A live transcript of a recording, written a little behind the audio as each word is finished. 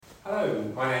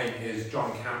Hello, my name is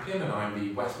John Campion and I'm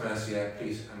the West Mercia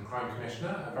Police and Crime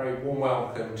Commissioner. A very warm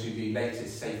welcome to the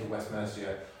latest Safer West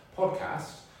Mercia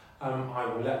podcast. I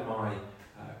will let my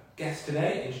guests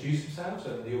today introduce themselves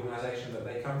and the organisation that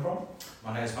they come from.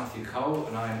 My name is Matthew Cole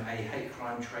and I'm a hate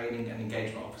crime training and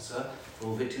engagement officer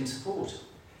for victim support.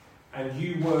 And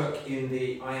you work in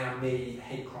the I Am Me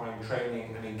hate crime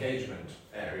training and engagement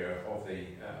area of the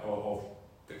of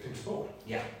victim support.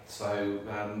 Yeah, so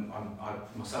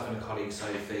I myself and a colleague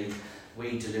Sophie,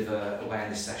 we deliver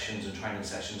awareness sessions and training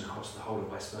sessions across the whole of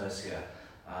West Mercia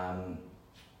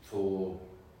for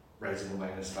raising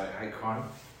awareness about hate crime.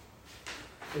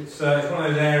 It's one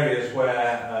of those areas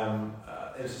where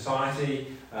in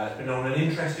society it's been on an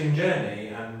interesting journey,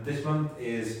 and this month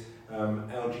is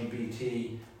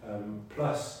LGBT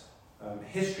plus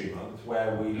History Month,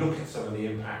 where we look at some of the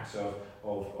impacts of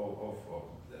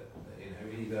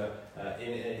either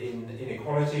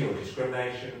inequality or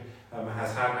discrimination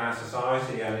has had in our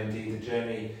society, and indeed the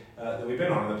journey that we've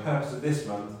been on. And the purpose of this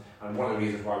month, and one of the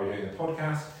reasons why we're doing the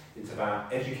podcast, it's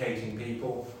about educating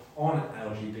people on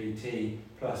LGBT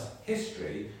plus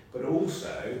history, but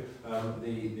also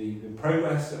the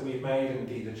progress that we've made and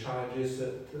indeed the challenges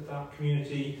that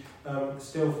community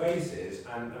still faces.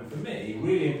 And for me,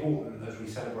 really important as we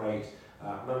celebrate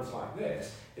months like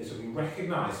this is that we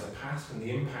recognise the past and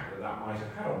the impact that might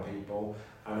have had on people,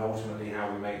 and ultimately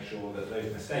how we make sure that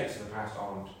those mistakes of the past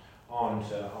aren't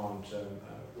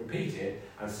repeated.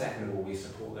 And second of all, we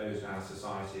support those in our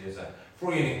society as a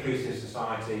free and inclusive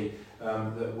society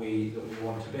that we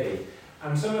want to be.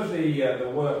 And some of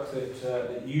the work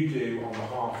that you do on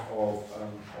behalf of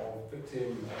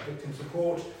victim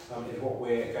support is what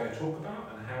we're going to talk about,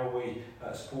 and how we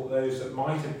support those that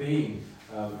might have been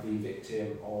the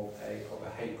victim of a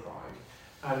hate crime.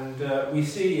 And we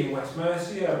see in West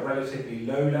Mercia relatively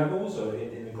low levels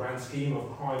in the grand scheme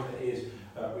of crime that is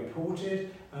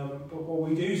reported, but what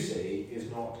we do see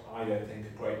is not, I don't think,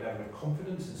 a great level of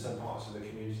confidence in some parts of the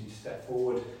community to step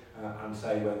forward and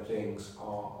say when things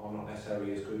are not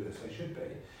necessarily as good as they should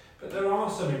be. But there are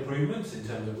some improvements in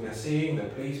terms of we are seeing the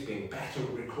police being better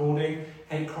at recording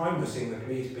hate crime, we're seeing the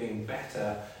police being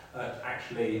better at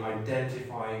actually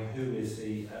identifying who is to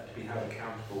be held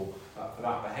accountable for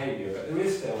that behaviour. But there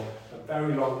is still a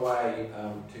very long way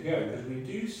to go, because we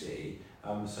do see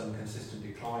some consistent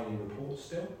decline in reports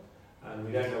still, and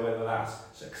we don't know whether that's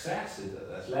success, is that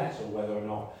there's less, or whether or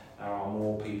not there are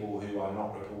more people who are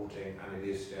not reporting and it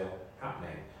is still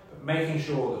happening. But making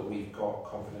sure that we've got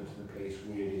confidence in the police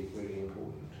really, really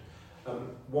important.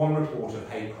 One report of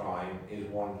hate crime is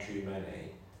one too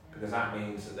many, because that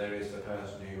means that there is the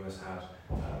person who has had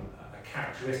a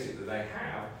characteristic that they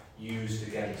have used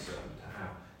against them, to have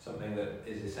something that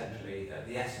is essentially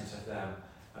the essence of them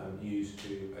used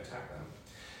to attack them.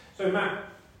 So Matt, I'm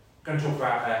going to talk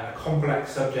about a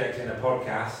complex subject in a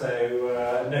podcast,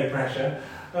 so no pressure.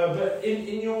 But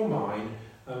in your mind,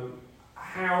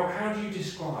 how do you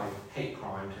describe hate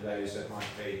crime to those that might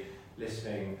be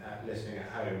listening at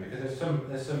home? Because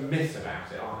there's some myths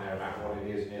about it, aren't there, about what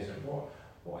it is and isn't.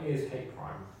 What is hate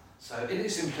crime? So in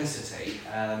its simplicity,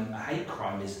 a hate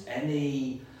crime is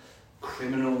any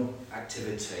criminal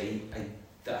activity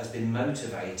that has been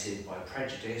motivated by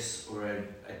prejudice or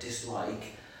a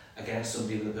dislike against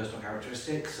somebody with a personal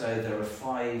characteristic. So there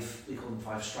are we call them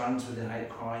five strands within hate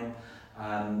crime,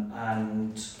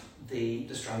 and the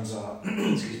strands are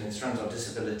the strands are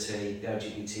disability, the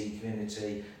LGBT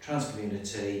community, trans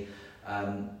community,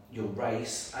 your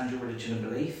race, and your religion and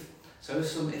belief. So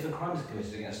if a crime is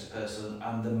committed against a person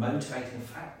and the motivating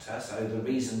factor, so the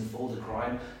reason for the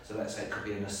crime, so let's say it could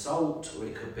be an assault or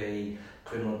it could be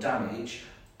criminal damage,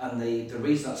 and the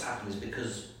reason that's happened is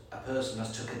because a person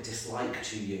has took a dislike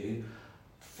to you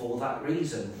for that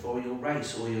reason, for your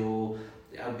race or your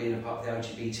being a part of the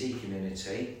LGBT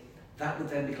community, that would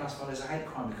then be classified as a hate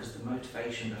crime because the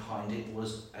motivation behind it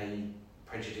was a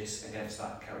prejudice against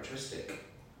that characteristic.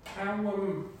 How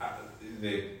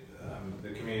the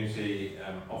community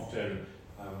often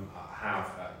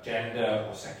have gender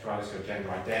or sexuality or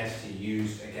gender identity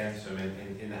used against them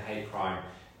in the hate crime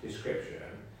description.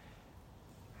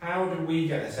 How do we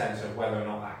get a sense of whether or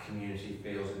not that community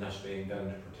feels enough's being done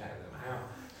to protect them?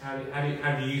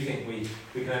 How do you think we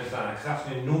can understand that? Because that's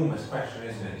an enormous question,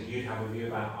 isn't it? That you'd have a view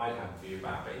about, I'd have a view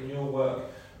about. But in your work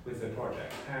with the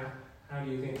project, how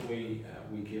do you think we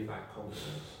give that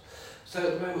confidence? So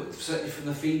at the moment, certainly from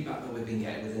the feedback that we've been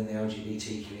getting within the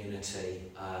LGBT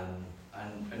community,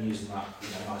 and using that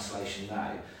in isolation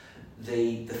now,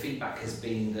 the feedback has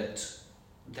been that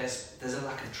there's a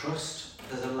lack of trust,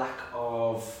 there's a lack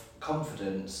of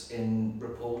confidence in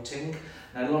reporting.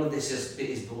 Now a lot of this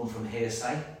is born from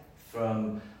hearsay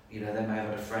from, they may have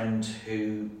had a friend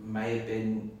who may have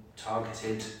been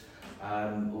targeted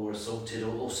or assaulted,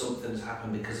 or something has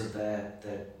happened because of their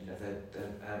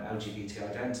LGBT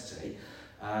identity.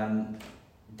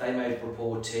 They may have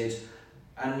reported,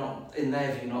 and not, in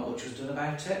their view, not much was done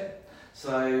about it.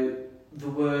 So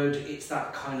it's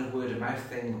that kind of word of mouth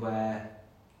thing where,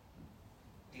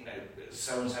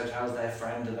 so and so tells their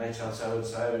friend and they tell so and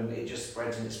so, and it just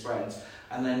spreads and it spreads.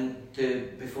 And then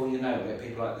before you know it,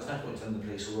 people are like, there's no point telling the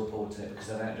police or reporting it because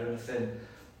they don't do anything.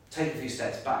 Take a few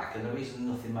steps back, and the reason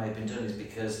nothing may have been done is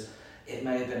because it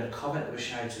may have been a comment that was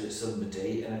shouted at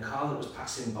somebody in a car that was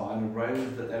passing by on a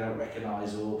road that they don't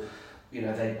recognise, or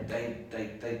they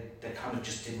kind of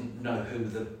just didn't know who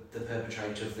the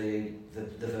perpetrator of the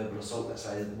verbal assault, let's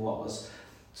say, was.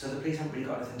 So the police haven't really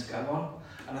got anything to go on.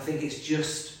 And I think it's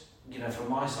just, from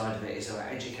my side of it, it's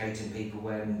about educating people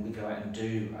when we go out and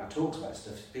do our talks about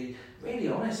stuff, to be really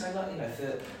honest. So,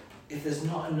 if there's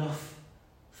not enough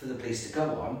for the police to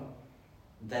go on,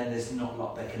 then there's not a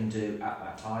lot they can do at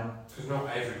that time. Because not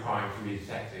every crime can be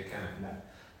detected, can it? No.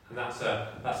 And that's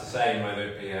the same whether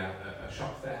it be a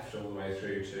shop theft all the way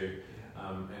through to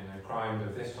crimes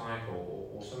of this type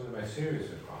or some of the most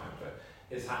serious of crimes. But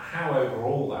it's how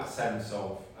overall that sense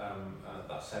of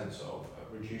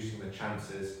reducing the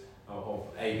chances of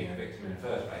aiding a victim in the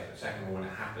first place, but second, when it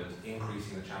happens,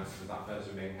 increasing the chances of that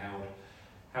person being held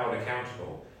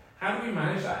accountable. How do we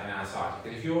manage that in our society?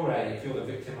 Because if you're the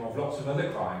victim of lots of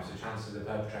other crimes, the chances of the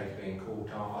perpetrator being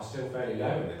caught are still fairly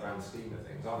low in the grand scheme of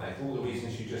things, aren't they? For all the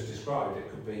reasons you just described, it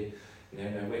could be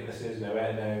no witnesses, no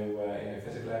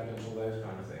physical evidence, all those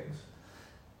kind of things.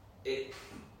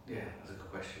 That's a good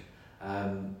question.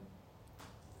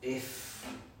 If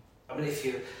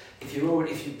you're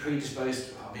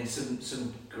predisposed,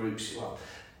 some groups. Well,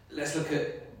 let's look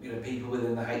at people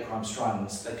within the hate crime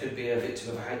strands. They could be a victim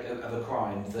of a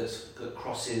crime that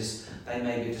crosses. They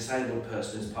may be a disabled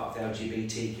person as part of the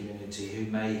LGBT community who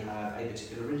may have a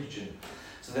particular religion.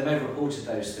 So they may have reported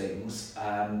those things,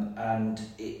 and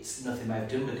it's nothing they have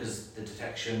done because the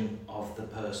detection of the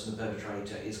person, the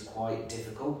perpetrator, is quite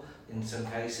difficult in some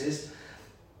cases.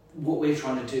 What we're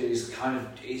trying to do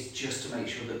is just to make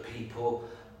sure that people,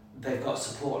 they've got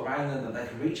support around them, that they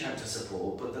can reach out to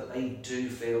support, but that they do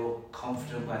feel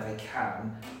confident where they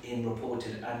can in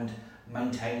reporting and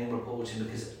maintaining reporting,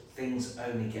 because things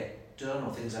only get done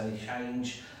or things only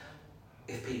change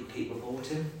if people keep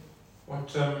reporting. What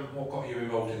got you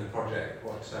involved in the project?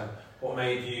 What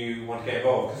made you want to get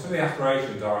involved? Because some of the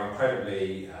aspirations are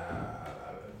incredibly,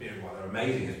 they're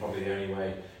amazing is probably the only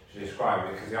way to describe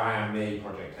it, because the I Am Me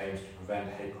project aims to prevent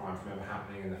hate crime from ever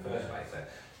happening in the first place.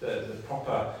 So the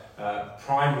proper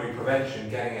primary prevention,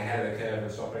 getting ahead of the curve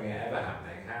and stopping it ever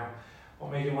happening. What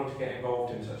made you want to get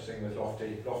involved in such things as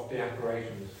lofty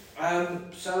aspirations? I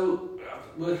was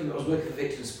working for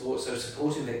victim support, so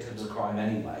supporting victims of crime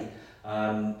anyway.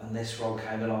 And this role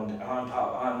came along. I'm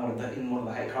in one of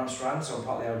the hate crime strands, so I'm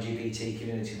part of the LGBT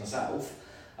community myself.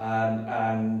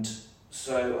 And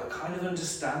so I kind of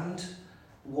understand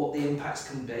what the impacts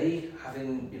can be,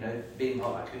 having, being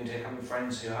part of that community, having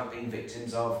friends who have been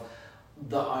victims of,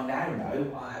 that I now know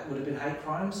would have been hate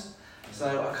crimes.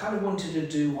 So I kind of wanted to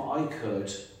do what I could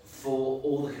for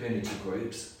all the community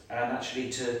groups, and actually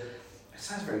it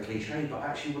sounds very cliche, but I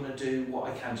actually want to do what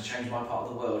I can to change my part of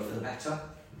the world for the better.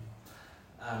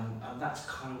 And that's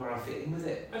kind of where I fit in with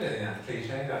it. I don't think that's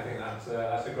cliche. I think that's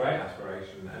a great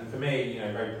aspiration, and for me,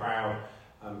 very proud,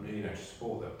 to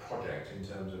support the project in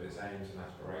terms of its aims and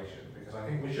aspirations, because I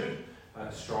think we should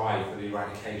strive for the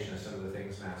eradication of some of the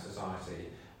things in our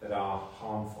society that are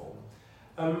harmful.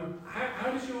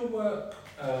 How does your work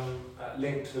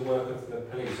link to the work of the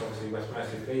police? Obviously, West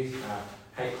Mercia Police have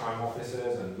hate crime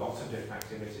officers and lots of different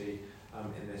activity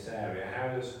in this area. How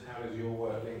does your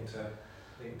work link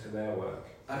to their work?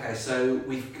 Okay, so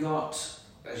we've got,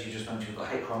 as you just mentioned, we've got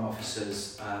hate crime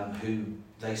officers who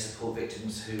they support people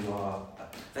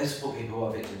who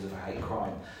are victims of a hate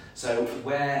crime. So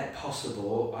where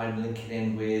possible, I'm linking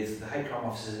in with the hate crime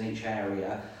officers in each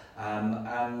area,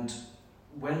 and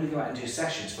when we go out and do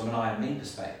sessions from an I Am Me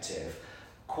perspective,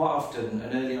 quite often,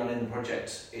 and early on in the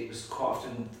project, it was quite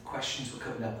often questions were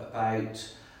coming up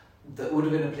about that would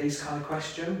have been a police kind of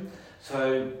question.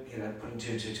 So, putting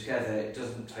two and two together, it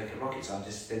doesn't take a rocket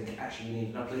scientist to think, actually, you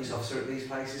need a police officer at these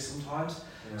places sometimes.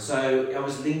 Yeah. So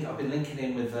I've been linking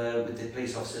in with the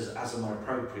police officers as and where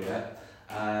appropriate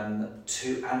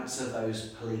to answer those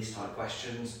police type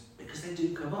questions, because they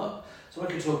do come up. So I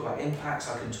can talk about impacts,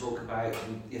 I can talk about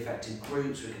the affected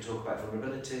groups, we can talk about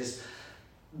vulnerabilities,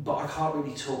 but I can't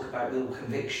really talk about legal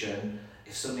conviction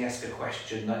if somebody asks a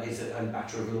question that is a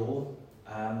matter of law.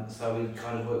 So we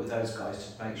kind of work with those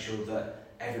guys to make sure that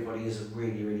everybody is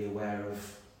really, really aware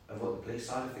of what the police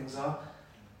side of things are.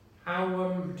 How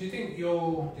do you think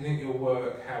your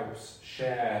work helps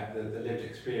share the lived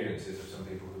experiences of some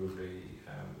people who would be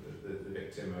the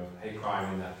victim of hate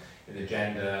crime in the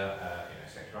gender,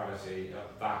 sexuality,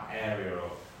 that area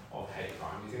of hate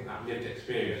crime? Do you think that lived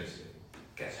experience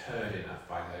gets heard enough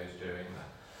by those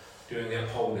doing the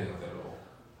upholding of the law?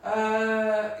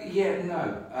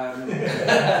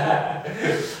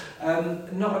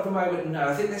 Not at the moment. No,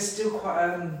 I think there's still quite.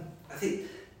 I think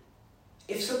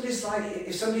if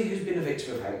somebody who's been a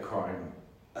victim of hate crime,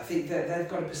 I think that they've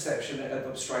got a perception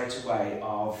straight away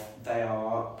of they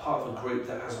are part of a group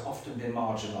that has often been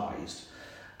marginalised,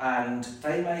 and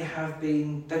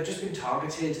they've just been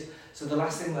targeted. So the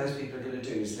last thing those people are going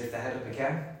to do is lift their head up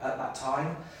again at that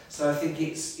time. So I think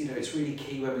it's really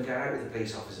key when we go out with the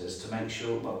police officers to make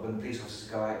sure, when the police officers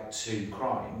go out to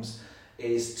crimes,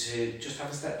 is to just have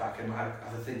a step back and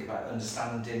have a think about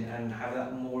understanding and have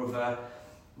that more of an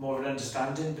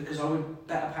understanding, because I would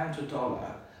bet a pound to a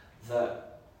dollar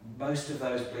that most of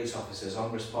those police officers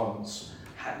on response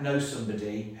know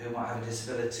somebody who might have a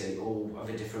disability or of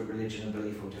a different religion and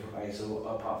belief or different race or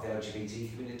are part of the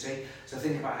LGBT community. So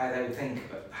think about how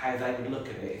they would look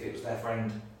at it if it was their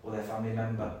friend or their family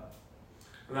member.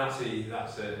 And that's an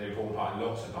important part in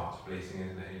lots of parts of policing,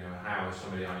 isn't it? How is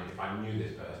somebody, if I knew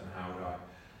this person,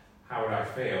 how would I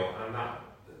feel? And that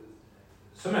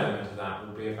some element of that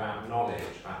will be about knowledge,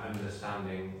 about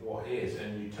understanding what is.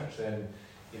 And you touched then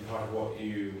in part of what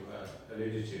you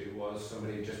alluded to was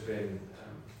somebody had just been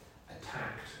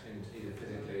attacked, either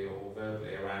physically or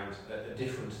verbally, around a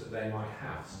difference that they might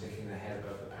have, sticking their head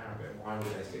above the parapet. Why would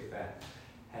they stick their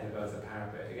head above the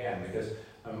parapet again? Because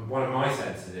one of my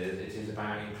senses is it is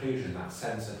about inclusion, that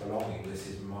sense of belonging. This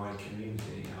is my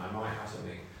community, and I might have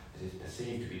something that is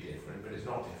perceived to be different, but it's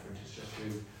not different. It's just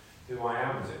who I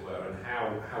am, as it were, and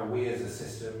how we as a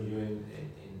system, you in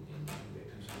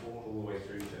victim support, all the way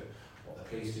through to what the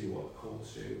police do, what the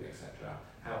courts do, etc.,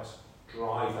 helps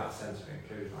drive that sense of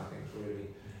inclusion. I think it's really,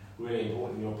 really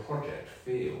important. Your project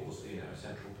feels, a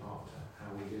central part to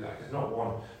how we do that. It's not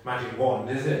one magic wand,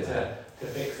 is it, to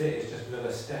fix it? It's just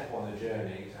another step on the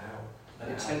journey to help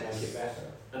make it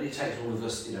better. And it takes all of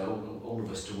us, all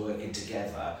of us to working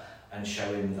together and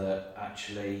showing that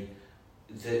actually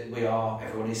that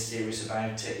everyone is serious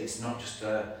about it. It's not just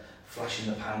a flash in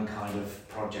the pan kind of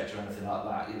project or anything like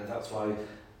that. That's why we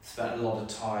spent a lot of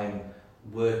time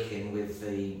working with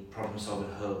the problem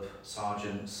solving hub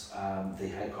sergeants, the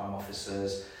hate crime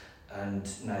officers, and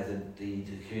the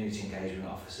community engagement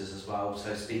officers as well.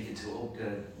 So speaking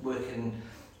to working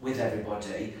with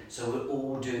everybody, so we're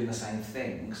all doing the same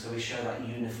thing. So we show that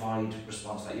unified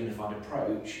response, that unified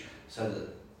approach, so that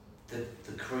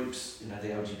the groups, the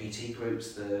LGBT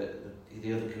groups, the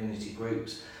other community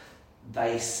groups,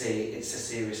 they see it's a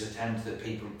serious attempt, that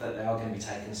they are going to be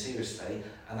taken seriously,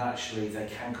 and actually they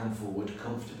can come forward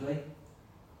comfortably.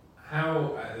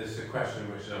 How, this is a question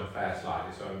which is unfair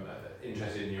slightly, so I'm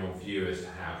interested in your view as to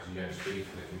how, because you don't speak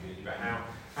for the community, but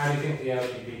how do you think the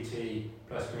LGBT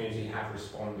plus community have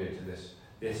responded to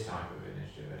this type of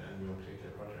initiative and your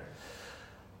particular project?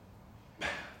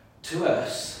 To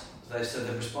us,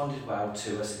 they've responded well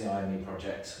to us in the IME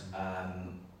project.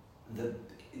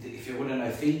 If you want to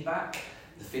know feedback,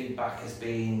 the feedback has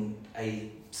been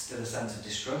still a sense of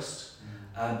distrust,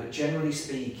 but generally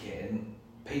speaking,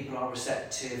 people are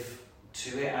receptive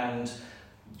to it. And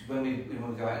when we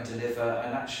go out and deliver,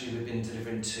 and actually we've been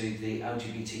delivering to the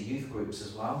LGBT youth groups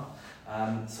as well.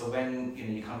 So when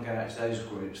you kind of go out to those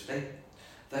groups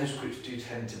do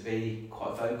tend to be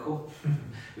quite vocal,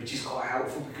 which is quite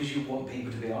helpful because you want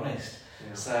people to be honest.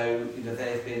 Yeah. So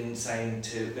they've been telling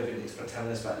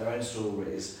us about their own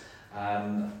stories,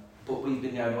 but we've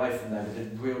been going away from them with a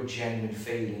real genuine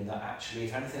feeling that actually,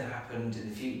 if anything happened in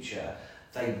the future,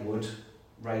 they would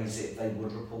raise it, they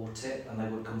would report it, and they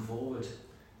would come forward.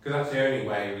 Because that's the only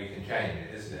way we can change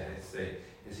it, isn't it?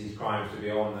 It's these crimes to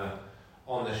be on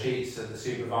the sheets that the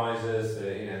supervisors,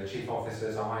 the chief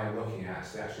officers, I am looking at.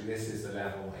 So actually, this is the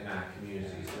level in our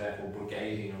community. So therefore,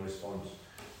 brigading a response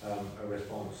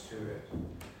to it.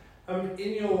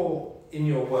 In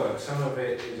your work, some of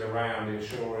it is around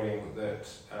ensuring that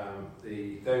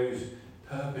those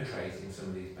perpetrating some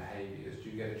of these behaviours, do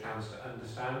you get a chance to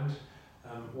understand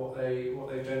what they've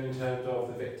done in terms of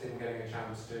the victim getting a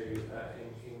chance to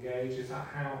engage? Is that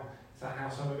how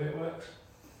some of it works?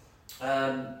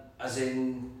 As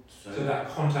in... So that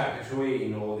contact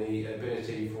between, or the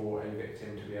ability for a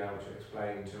victim to be able to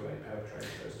explain to a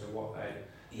perpetrator as to what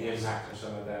the impact of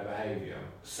some of their behaviour?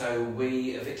 So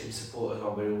we, a victim support as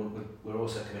well, we're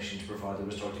also commissioned to provide the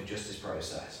restorative justice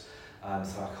process.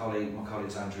 So my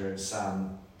colleagues Andrew and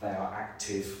Sam, they are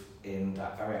active in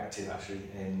that, very active actually,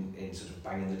 in sort of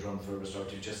banging the drum for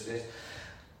restorative justice.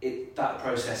 That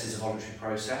process is a voluntary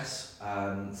process,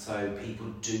 so people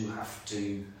do have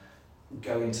to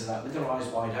go into that with their eyes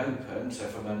wide open. So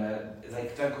from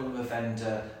they don't call them a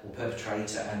vendor or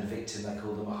perpetrator and a victim, they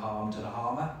call them a harmed and a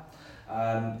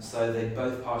harmer. So they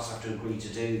both parties have to agree to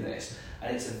do this,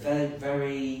 and it's a very,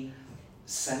 very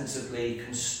sensibly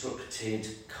constructed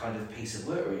kind of piece of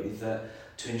work really, that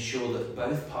to ensure that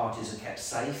both parties are kept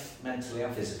safe mentally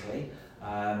and physically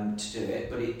to do it,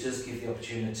 but it does give the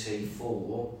opportunity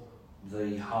for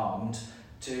the harmed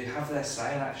to have their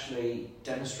say and actually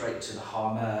demonstrate to the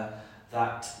harmer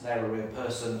that they're a real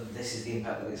person, this is the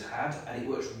impact that it's had, and it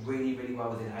works really, really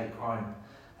well within hate crime.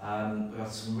 We've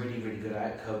had some really, really good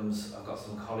outcomes. I've got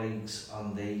some colleagues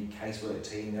on the casework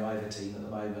team, the IVA team at the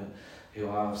moment, who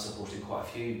are supporting quite a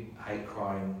few hate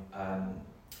crime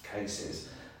cases,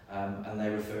 and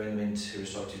they're referring them into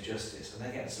restorative justice, and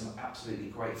they're getting some absolutely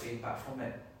great feedback from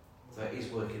it. So it is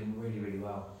working really, really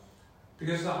well.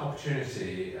 Because that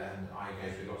opportunity, and I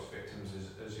engage with lots of victims,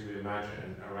 as you would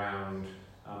imagine, around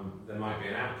there might be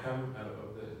an outcome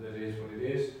that is what it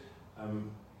is,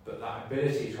 but that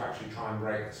ability to actually try and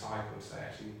break the cycle, to say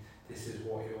actually this is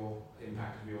what your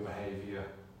impact of your behaviour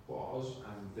was,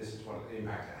 and this is what the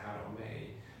impact it had on me,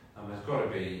 has got to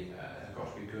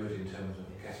be good in terms of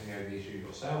getting over the issue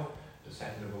yourself, but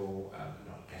second of all,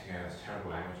 not getting over, that's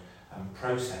terrible language,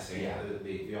 processing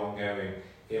the ongoing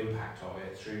impact of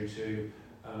it through to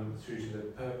the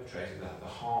perpetrator, the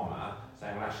harmer,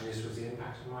 saying, well, actually, this was the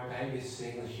impact of my behaviour,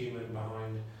 seeing the human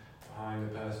behind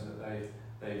the person that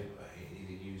they've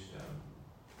either used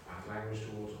bad language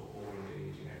towards or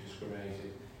indeed,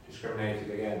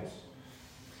 discriminated against.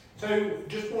 So,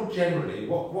 just more generally,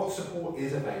 what support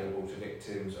is available to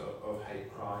victims of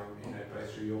hate crime,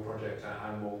 both through your project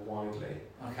and more widely?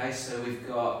 Okay, so we've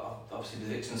got, obviously,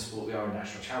 the victim support. We are a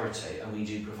national charity, and we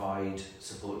do provide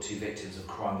support to victims of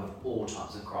crime, of all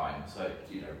types of crime. So,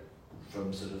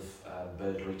 from sort of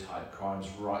burglary type crimes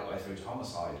right the way through to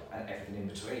homicide and everything in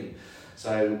between.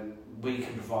 So we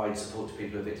can provide support to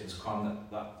people who are victims of crime,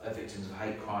 that are victims of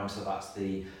hate crime. So that's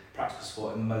the practical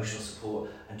support, emotional support,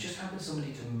 and just helping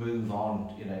somebody to move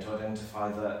on, to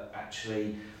identify that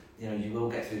actually, you will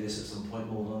get through this at some point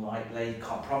more than likely.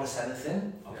 Can't promise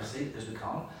anything, obviously, because we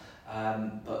can't.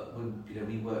 But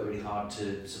we work really hard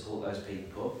to support those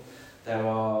people.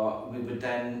 We would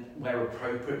then, where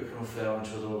appropriate, we can refer on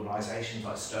to other organisations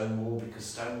like Stonewall, because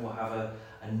Stonewall have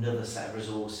another set of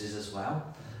resources as well.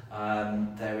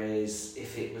 There is,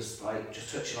 if it was like,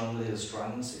 just touching on the other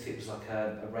strands, if it was like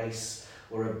a race,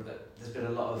 or there's been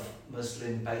a lot of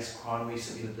Muslim-based crime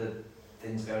recently with the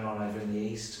things going on over in the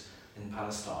east, in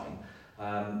Palestine.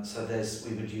 So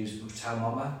we would use Tal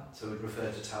Mama, so we'd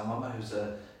refer to Tal Mama, who's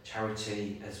a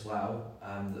charity as well,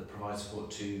 that provides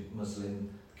support to Muslim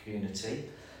community.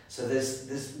 So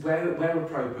there's where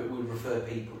appropriate, we'd refer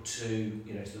people to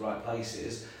to the right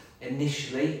places.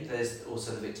 Initially, there's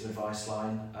also the victim advice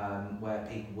line, where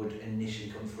people would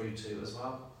initially come through to as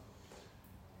well.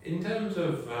 In terms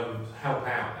of help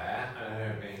out there, and I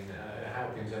don't mean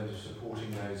help in terms of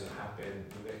supporting those that have been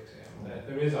the victim,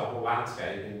 there is a whole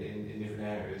landscape in different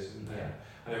areas, and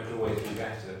I know it could always be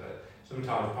better, but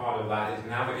sometimes part of that is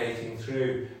navigating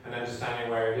through and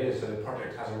understanding where it is. So the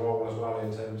project has a role as well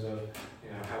in terms of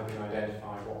helping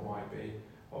identify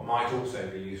what might also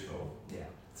be useful. Yeah.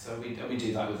 So we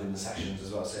do that within the sessions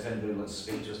as well. So if anybody wants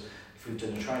to speak to us, if we've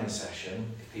done a training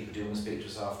session, if people do want to speak to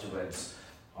us afterwards,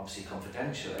 obviously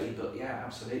confidentially, but yeah,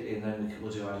 absolutely, and then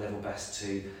we'll do our level best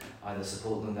to either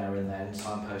support them there and then,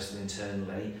 signpost them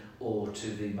internally, or to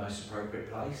the most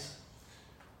appropriate place.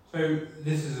 So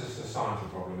this is a societal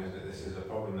problem, isn't it? This is a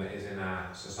problem that is in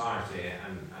our society,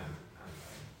 and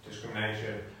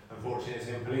discrimination, unfortunately, is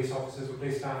in police officers and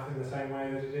police staff in the same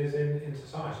way that it is in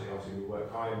society. Obviously, we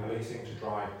work hard in policing to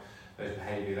drive those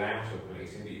behaviours out of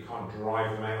policing, but you can't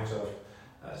drive them out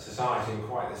of society in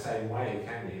quite the same way,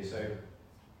 can you? So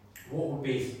what would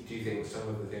be, do you think, some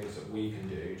of the things that we can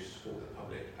do to support the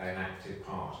public to play an active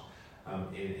part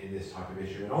in this type of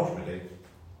issue, and ultimately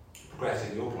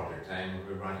progressing your project aim of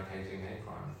eradicating hate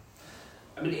crime?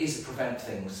 I mean, it is a prevent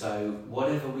thing, so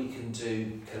whatever we can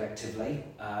do collectively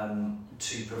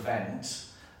to prevent,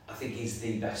 I think is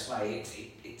the best way.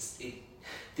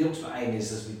 The ultimate aim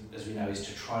is, as we know, is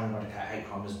to try and eradicate hate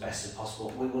crime as best as possible.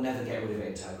 We will never get rid of it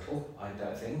in total, I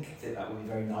don't think. I think that would be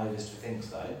very naivist to think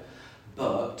so.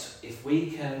 But if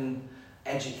we can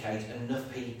educate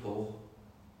enough people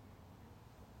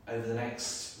over the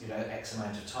next X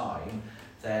amount of time,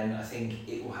 then I think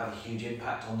it will have a huge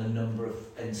impact on the number of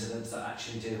incidents that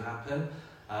actually do happen.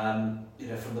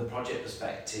 From the project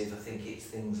perspective, I think it's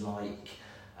things like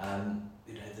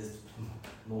there's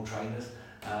more trainers,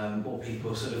 more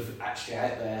people sort of actually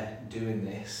out there doing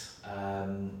this,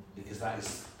 because that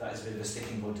is a bit of a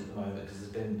sticking point at the moment, because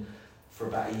there's been, for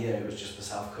about a year, it was just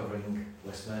myself covering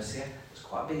West Mercia. It's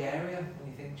quite a big area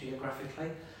when you think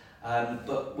geographically.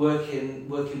 But working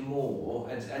more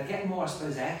and getting more, I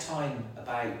suppose, airtime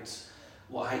about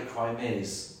what hate crime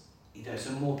is,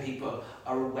 so more people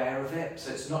are aware of it.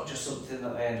 So it's not just something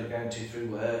that they end up going to through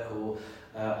work or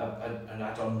an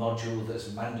add-on module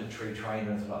that's mandatory training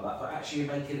or anything like that, but actually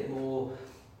making it more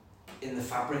in the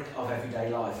fabric of everyday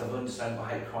life, of understanding what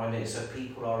hate crime is, so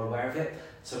people are aware of it.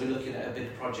 So we're looking at a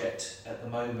big project at the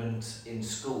moment in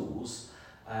schools,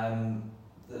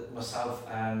 that myself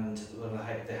and the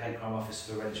hate crime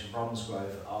officer for Redditch and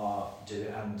Bromsgrove are doing,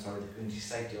 the community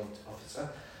safety officer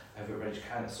over at Redditch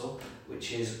Council,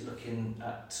 which is looking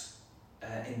at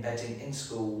embedding in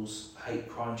schools hate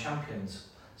crime champions.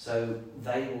 So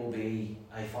they will be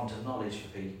a font of knowledge for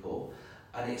people,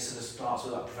 and it sort of starts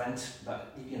with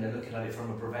looking at it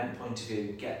from a prevent point of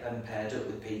view, get them paired up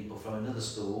with people from another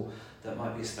school that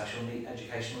might be a special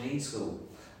educational needs school,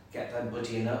 get them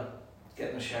buddying up,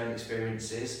 get them sharing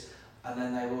experiences, and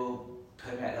then they will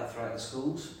permeate that throughout the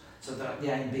schools. So that the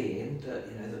aim being that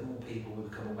that more people will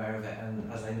become aware of it,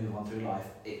 and as they move on through life,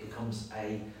 it becomes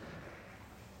a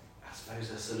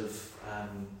sort of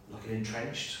like an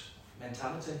entrenched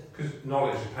mentality. Because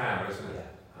knowledge is power, isn't it?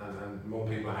 Yeah. And more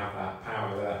people have that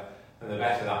power, and the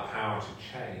better that power to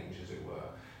change, as it were.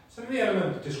 Some of the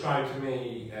elements described to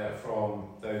me from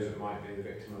those that might be the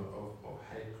victim of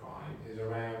hate crime is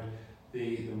around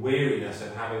the weariness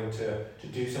of having to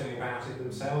do something about it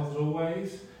themselves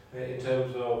always, in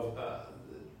terms of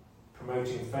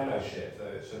promoting fellowship,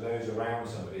 so those around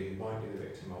somebody who might be the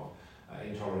victim of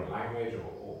intolerant language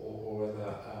or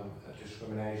other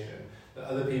discrimination, that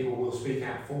other people will speak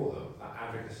out for them, that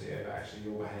advocacy of actually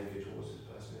your behaviour towards this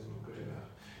person isn't good enough.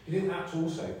 Do you think that's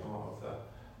also part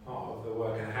of the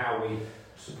work, and how we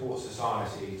support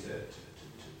society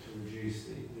to reduce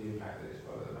the impact that it's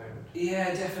got at the moment?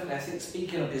 Yeah, definitely. I think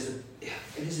speaking up is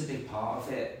a big part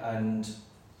of it, and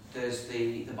there's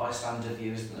the bystander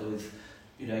view, isn't there? With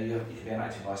you can be an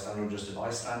active bystander or just a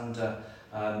bystander.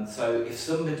 So if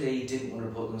somebody didn't want to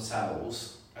report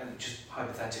themselves, and just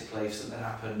hypothetically, if something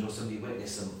happened or somebody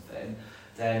witnessed something,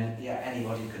 then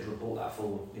anybody could report that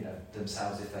for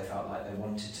themselves if they felt like they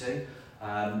wanted to.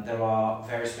 There are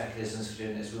various mechanisms for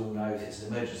doing this. We all know if it's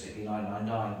an emergency, it'd be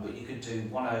 999, but you could do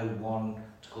 101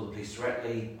 to call the police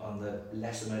directly on the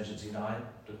less emergency 9,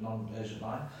 the non-urgent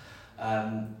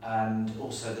 9. And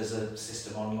also there's a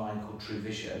system online called True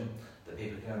Vision that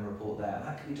people can report there, and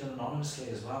that can be done anonymously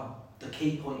as well. The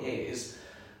key point is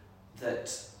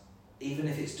that even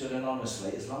if it's done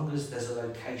anonymously, as long as there's a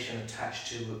location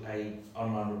attached to a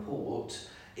online report,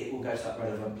 it will go to that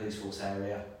relevant police force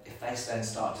area. If they then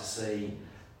start to see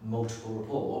multiple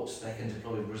reports, they can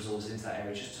deploy resources into that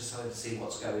area just to sort of see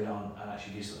what's going on and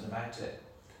actually do something about it.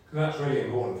 That's really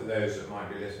important for those that might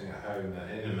be listening at home, that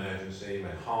in an emergency,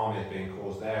 when harm is being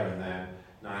caused there and then,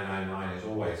 999 is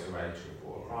always the way to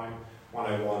report a crime.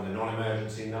 101, the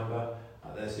non-emergency number.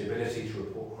 There's the ability to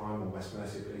report crime on West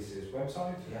Mercia Police's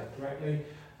website directly.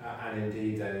 And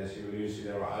indeed, then, as you alluded to,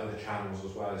 there are other channels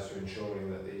as well as to ensuring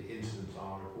that the incidents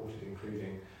are reported,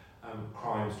 including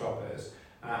Crime Stoppers.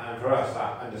 And for us,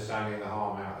 that understanding the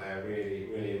harm out there really,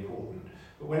 really important.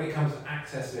 But when it comes to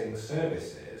accessing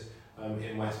services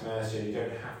in West Mercia, you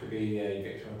don't have to be a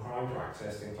victim of crime to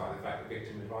access things like the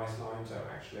victim advice line. So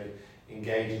actually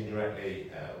engaging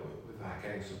directly with that,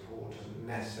 getting support, doesn't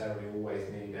necessarily always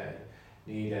need a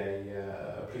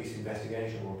police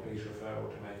investigation or a police referral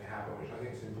to make it happen, which I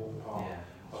think is an important part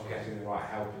of getting the right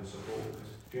help and support. Because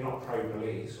if you're not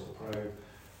pro-police or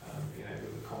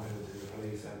with confidence in the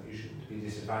police, then you shouldn't be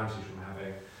disadvantaged from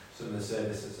having some of the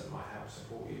services that might help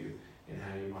support you in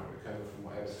how you might recover from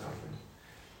whatever's happened.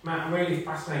 Matt, really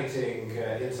fascinating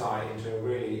insight into a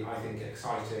really, I think,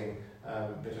 exciting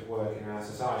bit of work in our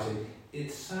society.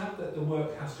 It's sad that the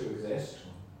work has to exist,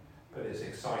 but it's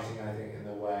exciting, I think, in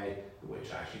the way in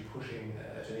which actually pushing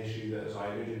at an issue that, as I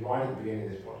alluded right at the beginning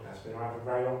of this podcast, has been around for a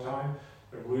very long time,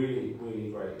 but really, really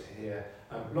great to hear.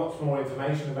 Lots more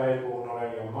information available not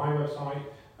only on my website,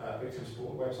 Victim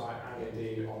Support website, and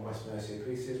indeed on West Mercia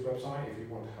Police's website if you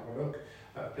want to have a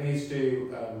look. Please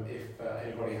do, if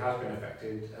anybody has been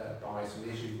affected by some of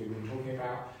the issues we've been talking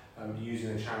about,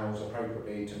 using the channels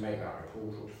appropriately to make that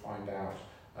report or to find out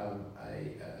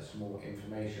some more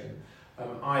information.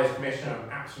 I, as Commissioner, am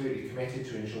absolutely committed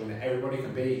to ensuring that everybody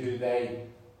can be who they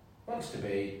want to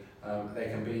be. They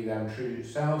can be their true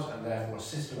selves, and therefore a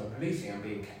system of policing and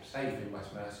being kept safe in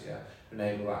West Mercia to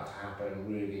enable that to happen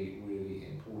really, really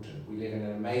important. We live in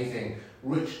an amazing,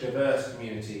 rich, diverse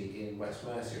community in West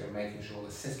Mercia, and making sure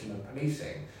the system of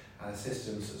policing and the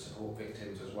systems that support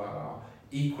victims as well are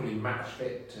equally match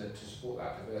fit to support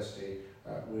that diversity.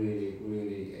 Really,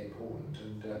 really important.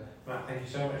 And Matt, thank you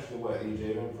so much for the work that you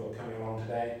do and for coming along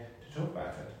today to talk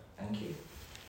about it. Thank you.